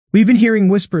We've been hearing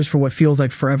whispers for what feels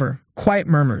like forever, quiet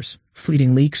murmurs,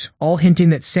 fleeting leaks, all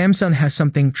hinting that Samsung has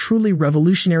something truly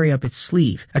revolutionary up its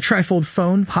sleeve, a trifold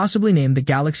phone possibly named the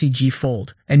Galaxy G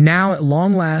Fold. And now, at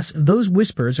long last, those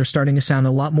whispers are starting to sound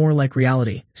a lot more like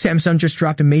reality. Samsung just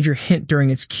dropped a major hint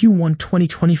during its Q1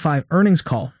 2025 earnings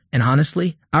call, and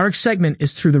honestly, our excitement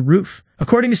is through the roof.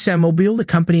 According to Foldable, the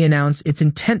company announced its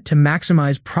intent to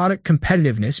maximize product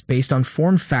competitiveness based on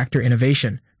form factor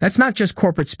innovation. That's not just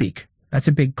corporate speak. That's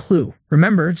a big clue.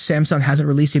 Remember, Samsung hasn't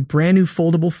released a brand new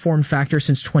foldable form factor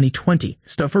since 2020.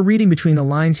 So if we're reading between the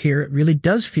lines here, it really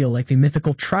does feel like the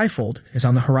mythical trifold is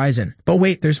on the horizon. But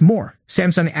wait, there's more.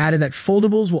 Samsung added that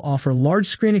foldables will offer large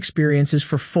screen experiences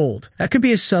for Fold. That could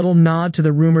be a subtle nod to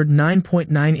the rumored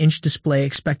 9.9-inch display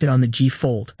expected on the G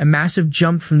Fold, a massive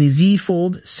jump from the Z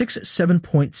Fold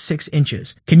 7.6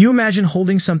 inches. Can you imagine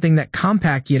holding something that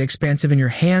compact yet expansive in your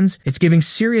hands? It's giving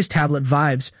serious tablet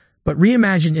vibes, but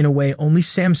reimagined in a way only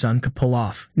Samsung could pull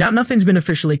off. Now, nothing's been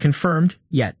officially confirmed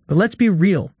yet, but let's be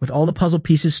real. With all the puzzle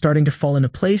pieces starting to fall into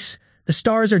place, the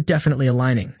stars are definitely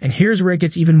aligning. And here's where it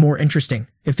gets even more interesting.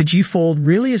 If the G Fold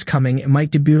really is coming, it might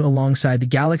debut alongside the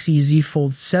Galaxy Z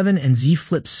Fold 7 and Z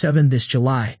Flip 7 this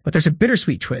July. But there's a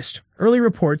bittersweet twist. Early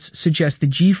reports suggest the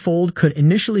G Fold could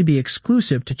initially be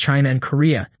exclusive to China and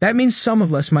Korea. That means some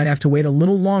of us might have to wait a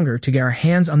little longer to get our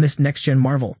hands on this next-gen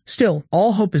marvel. Still,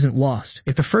 all hope isn't lost.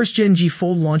 If the first-gen G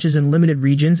Fold launches in limited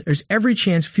regions, there's every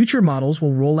chance future models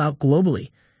will roll out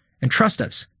globally. And trust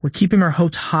us, we're keeping our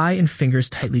hopes high and fingers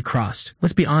tightly crossed.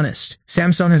 Let's be honest,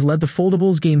 Samsung has led the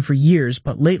foldables game for years,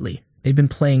 but lately, they've been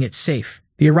playing it safe.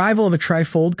 The arrival of a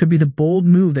trifold could be the bold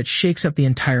move that shakes up the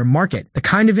entire market, the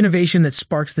kind of innovation that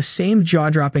sparks the same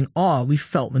jaw-dropping awe we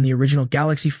felt when the original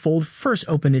Galaxy Fold first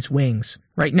opened its wings.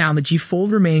 Right now, the G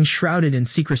Fold remains shrouded in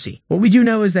secrecy. What we do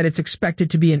know is that it's expected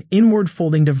to be an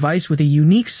inward-folding device with a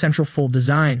unique central fold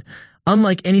design,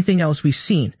 unlike anything else we've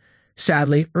seen.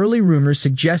 Sadly, early rumors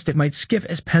suggest it might skip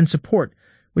S Pen support,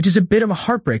 which is a bit of a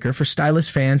heartbreaker for stylus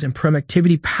fans and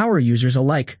productivity power users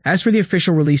alike. As for the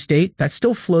official release date, that's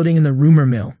still floating in the rumor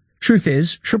mill. Truth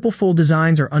is, triple fold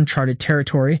designs are uncharted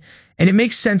territory, and it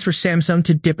makes sense for Samsung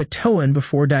to dip a toe in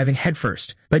before diving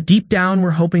headfirst. But deep down,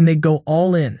 we're hoping they go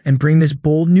all in and bring this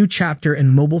bold new chapter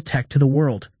in mobile tech to the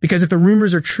world. Because if the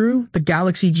rumors are true, the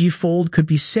Galaxy G Fold could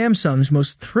be Samsung's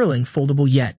most thrilling foldable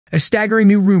yet. A staggering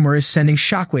new rumor is sending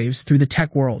shockwaves through the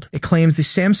tech world. It claims the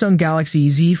Samsung Galaxy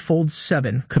Z Fold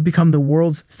 7 could become the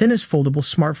world's thinnest foldable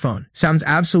smartphone. Sounds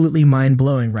absolutely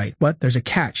mind-blowing, right? But there's a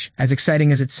catch. As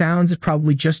exciting as it sounds, it's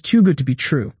probably just too good to be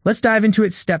true. Let's dive into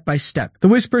it step by step. The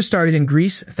whispers started in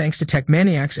Greece thanks to tech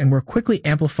maniacs and were quickly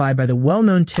amplified by the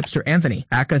well-known tipster Anthony,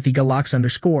 aka the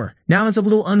Galax_. Now it's a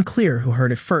little unclear who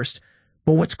heard it first,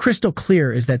 but what's crystal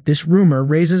clear is that this rumor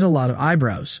raises a lot of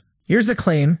eyebrows. Here's the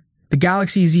claim. The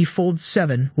Galaxy Z Fold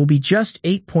 7 will be just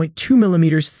 8.2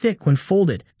 millimeters thick when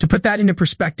folded. To put that into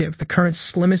perspective, the current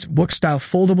slimmest book-style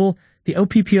foldable, the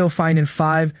OPPO Find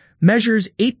N5, measures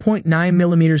 8.9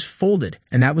 millimeters folded,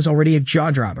 and that was already a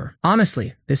jaw-dropper.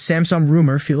 Honestly, this Samsung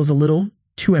rumor feels a little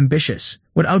too ambitious.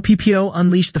 When OPPO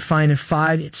unleashed the Find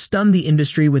N5, it stunned the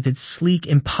industry with its sleek,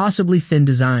 impossibly thin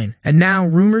design. And now,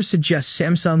 rumors suggest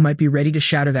Samsung might be ready to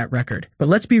shatter that record. But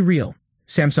let's be real.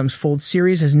 Samsung's Fold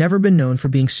series has never been known for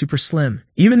being super slim.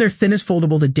 Even their thinnest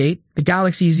foldable to date, the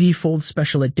Galaxy Z Fold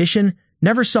Special Edition,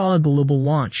 never saw a global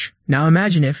launch. Now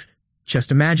imagine if,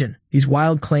 just imagine, these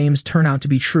wild claims turn out to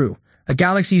be true. A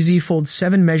Galaxy Z Fold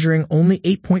 7 measuring only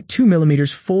 8.2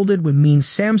 millimeters folded would mean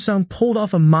Samsung pulled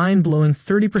off a mind-blowing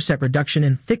 30% reduction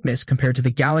in thickness compared to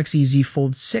the Galaxy Z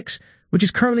Fold 6, which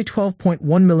is currently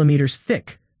 12.1 millimeters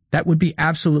thick. That would be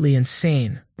absolutely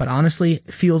insane, but honestly,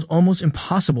 it feels almost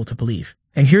impossible to believe.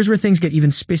 And here's where things get even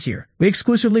spicier. We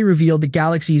exclusively revealed the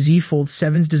Galaxy Z Fold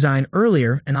 7's design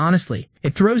earlier, and honestly,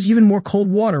 it throws even more cold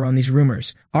water on these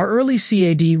rumors. Our early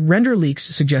CAD render leaks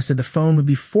suggested the phone would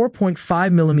be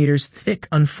 4.5 millimeters thick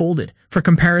unfolded. For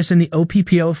comparison, the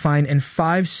OPPO Find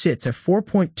N5 sits at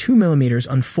 4.2 millimeters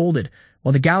unfolded,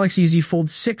 while the Galaxy Z Fold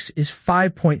 6 is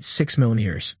 5.6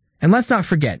 millimeters. And let's not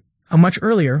forget, a much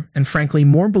earlier, and frankly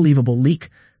more believable leak,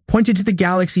 pointed to the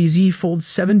Galaxy Z Fold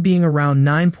 7 being around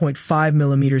 9.5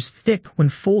 millimeters thick when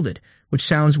folded, which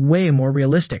sounds way more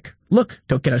realistic. Look,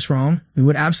 don't get us wrong, we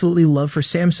would absolutely love for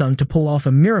Samsung to pull off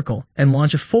a miracle and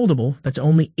launch a foldable that's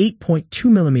only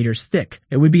 8.2 millimeters thick.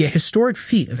 It would be a historic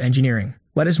feat of engineering.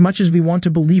 But as much as we want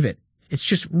to believe it, it's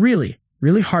just really,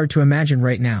 really hard to imagine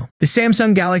right now. The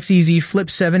Samsung Galaxy Z Flip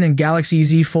 7 and Galaxy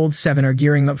Z Fold 7 are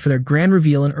gearing up for their grand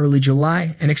reveal in early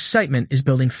July, and excitement is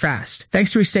building fast.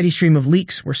 Thanks to a steady stream of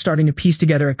leaks, we're starting to piece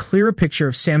together a clearer picture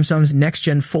of Samsung's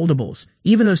next-gen foldables,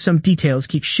 even though some details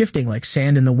keep shifting like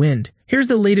sand in the wind. Here's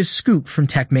the latest scoop from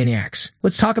Tech Maniacs.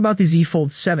 Let's talk about the Z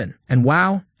Fold 7. And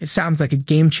wow, it sounds like a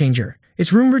game changer.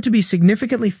 It's rumored to be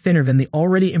significantly thinner than the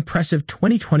already impressive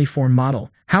 2024 model.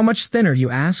 How much thinner, you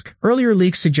ask? Earlier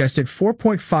leaks suggested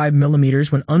 4.5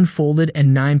 millimeters when unfolded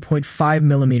and 9.5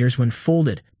 millimeters when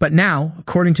folded. But now,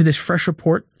 according to this fresh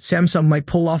report, Samsung might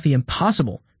pull off the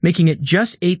impossible, making it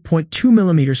just 8.2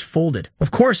 millimeters folded. Of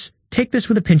course, take this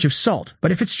with a pinch of salt,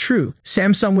 but if it's true,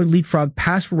 Samsung would leapfrog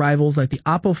past rivals like the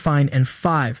Oppo Find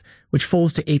N5, which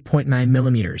folds to 8.9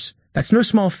 millimeters. That's no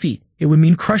small feat. It would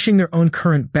mean crushing their own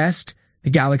current best, the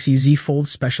Galaxy Z Fold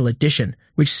Special Edition,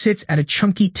 which sits at a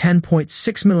chunky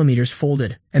 10.6 millimeters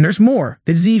folded. And there's more.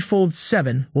 The Z Fold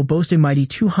 7 will boast a mighty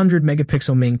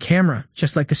 200-megapixel main camera,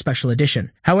 just like the Special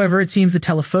Edition. However, it seems the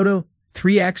telephoto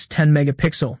 3x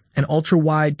 10-megapixel and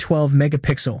ultra-wide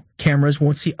 12-megapixel cameras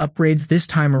won't see upgrades this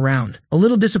time around. A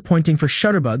little disappointing for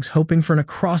shutterbugs hoping for an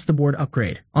across-the-board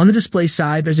upgrade. On the display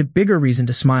side, there's a bigger reason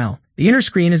to smile. The inner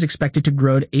screen is expected to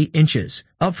grow to 8 inches,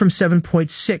 up from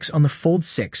 7.6 on the Fold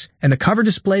 6, and the cover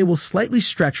display will slightly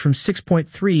stretch from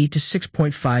 6.3 to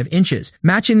 6.5 inches,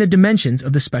 matching the dimensions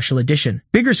of the Special Edition.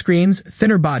 Bigger screens,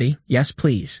 thinner body, yes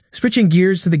please. Switching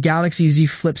gears to the Galaxy Z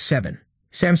Flip 7.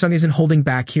 Samsung isn't holding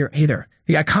back here either.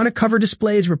 The iconic cover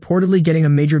display is reportedly getting a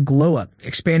major glow-up,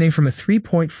 expanding from a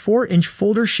 3.4-inch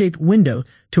folder-shaped window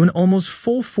to an almost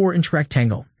full 4-inch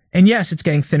rectangle. And yes, it's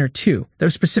getting thinner too, though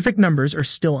specific numbers are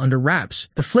still under wraps.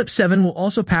 The Flip 7 will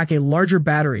also pack a larger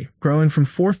battery, growing from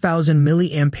 4,000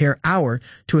 mAh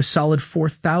to a solid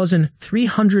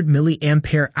 4,300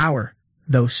 mAh,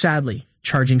 though sadly,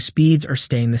 charging speeds are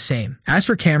staying the same. As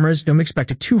for cameras, don't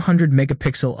expect a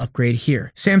 200-megapixel upgrade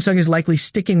here. Samsung is likely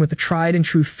sticking with the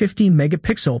tried-and-true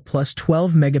 50-megapixel plus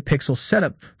 12-megapixel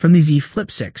setup from the Z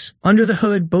Flip 6. Under the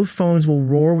hood, both phones will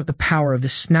roar with the power of the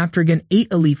Snapdragon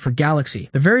 8 Elite for Galaxy,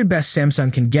 the very best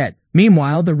Samsung can get.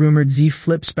 Meanwhile, the rumored Z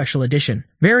Flip Special Edition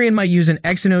variant might use an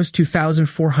Exynos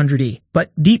 2400E.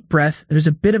 But deep breath, there's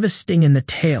a bit of a sting in the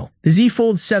tail. The Z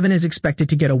Fold 7 is expected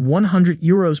to get a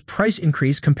 €100 price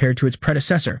increase compared to its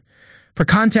predecessor. For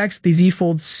context, the Z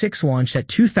Fold 6 launched at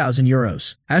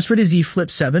 €2,000. As for the Z Flip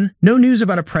 7, no news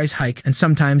about a price hike, and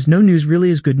sometimes no news really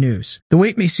is good news. The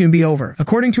wait may soon be over.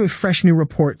 According to a fresh new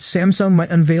report, Samsung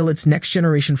might unveil its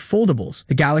next-generation foldables,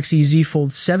 the Galaxy Z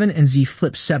Fold 7 and Z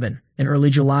Flip 7, in early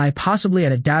July, possibly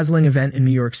at a dazzling event in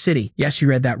New York City. Yes, you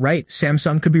read that right.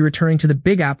 Samsung could be returning to the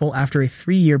Big Apple after a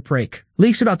 3-year break.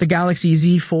 Leaks about the Galaxy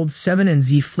Z Fold 7 and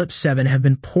Z Flip 7 have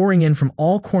been pouring in from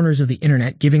all corners of the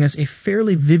internet, giving us a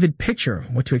fairly vivid picture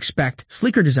of what to expect: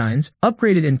 sleeker designs,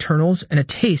 upgraded internals, and a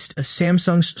taste of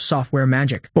Samsung's software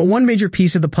magic. But one major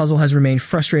piece of the puzzle has remained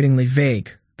frustratingly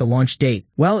vague: the launch date.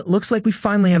 Well, it looks like we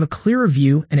finally have a clearer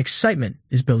view, and excitement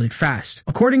is building fast.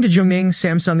 According to Zhongming,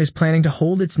 Samsung is planning to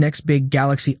hold its next big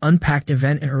Galaxy Unpacked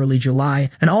event in early July,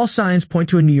 and all signs point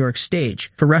to a New York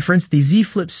stage. For reference, the Z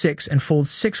Flip 6 and Fold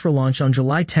 6 were launched on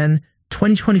July 10,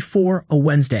 2024, a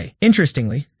Wednesday.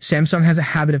 Interestingly, Samsung has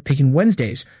a habit of picking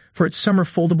Wednesdays for its summer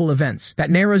foldable events. That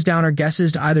narrows down our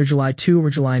guesses to either July 2 or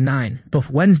July 9, both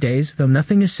Wednesdays, though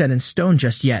nothing is set in stone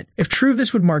just yet. If true,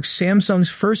 this would mark Samsung's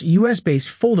first US-based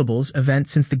foldables event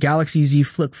since the Galaxy Z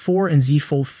Flip 4 and Z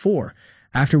Fold 4,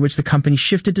 after which the company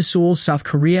shifted to Seoul, South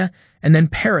Korea, and then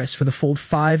Paris for the Fold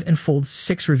 5 and Fold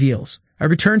 6 reveals. A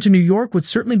return to New York would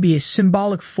certainly be a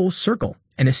symbolic full circle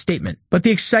and a statement. But the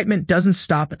excitement doesn't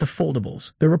stop at the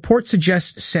foldables. The report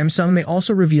suggests Samsung may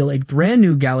also reveal a brand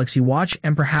new Galaxy Watch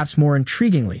and, perhaps more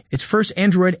intriguingly, its first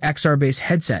Android XR-based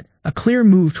headset, a clear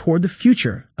move toward the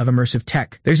future of immersive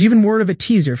tech. There's even word of a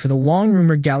teaser for the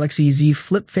long-rumored Galaxy Z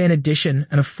Flip Fan Edition,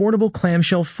 an affordable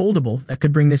clamshell foldable that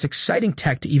could bring this exciting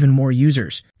tech to even more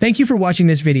users. Thank you for watching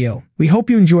this video. We hope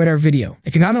you enjoyed our video.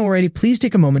 If you haven't already, please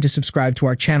take a moment to subscribe to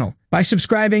our channel. By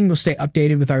subscribing, you'll stay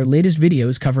updated with our latest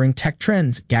videos covering tech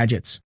trends, gadgets,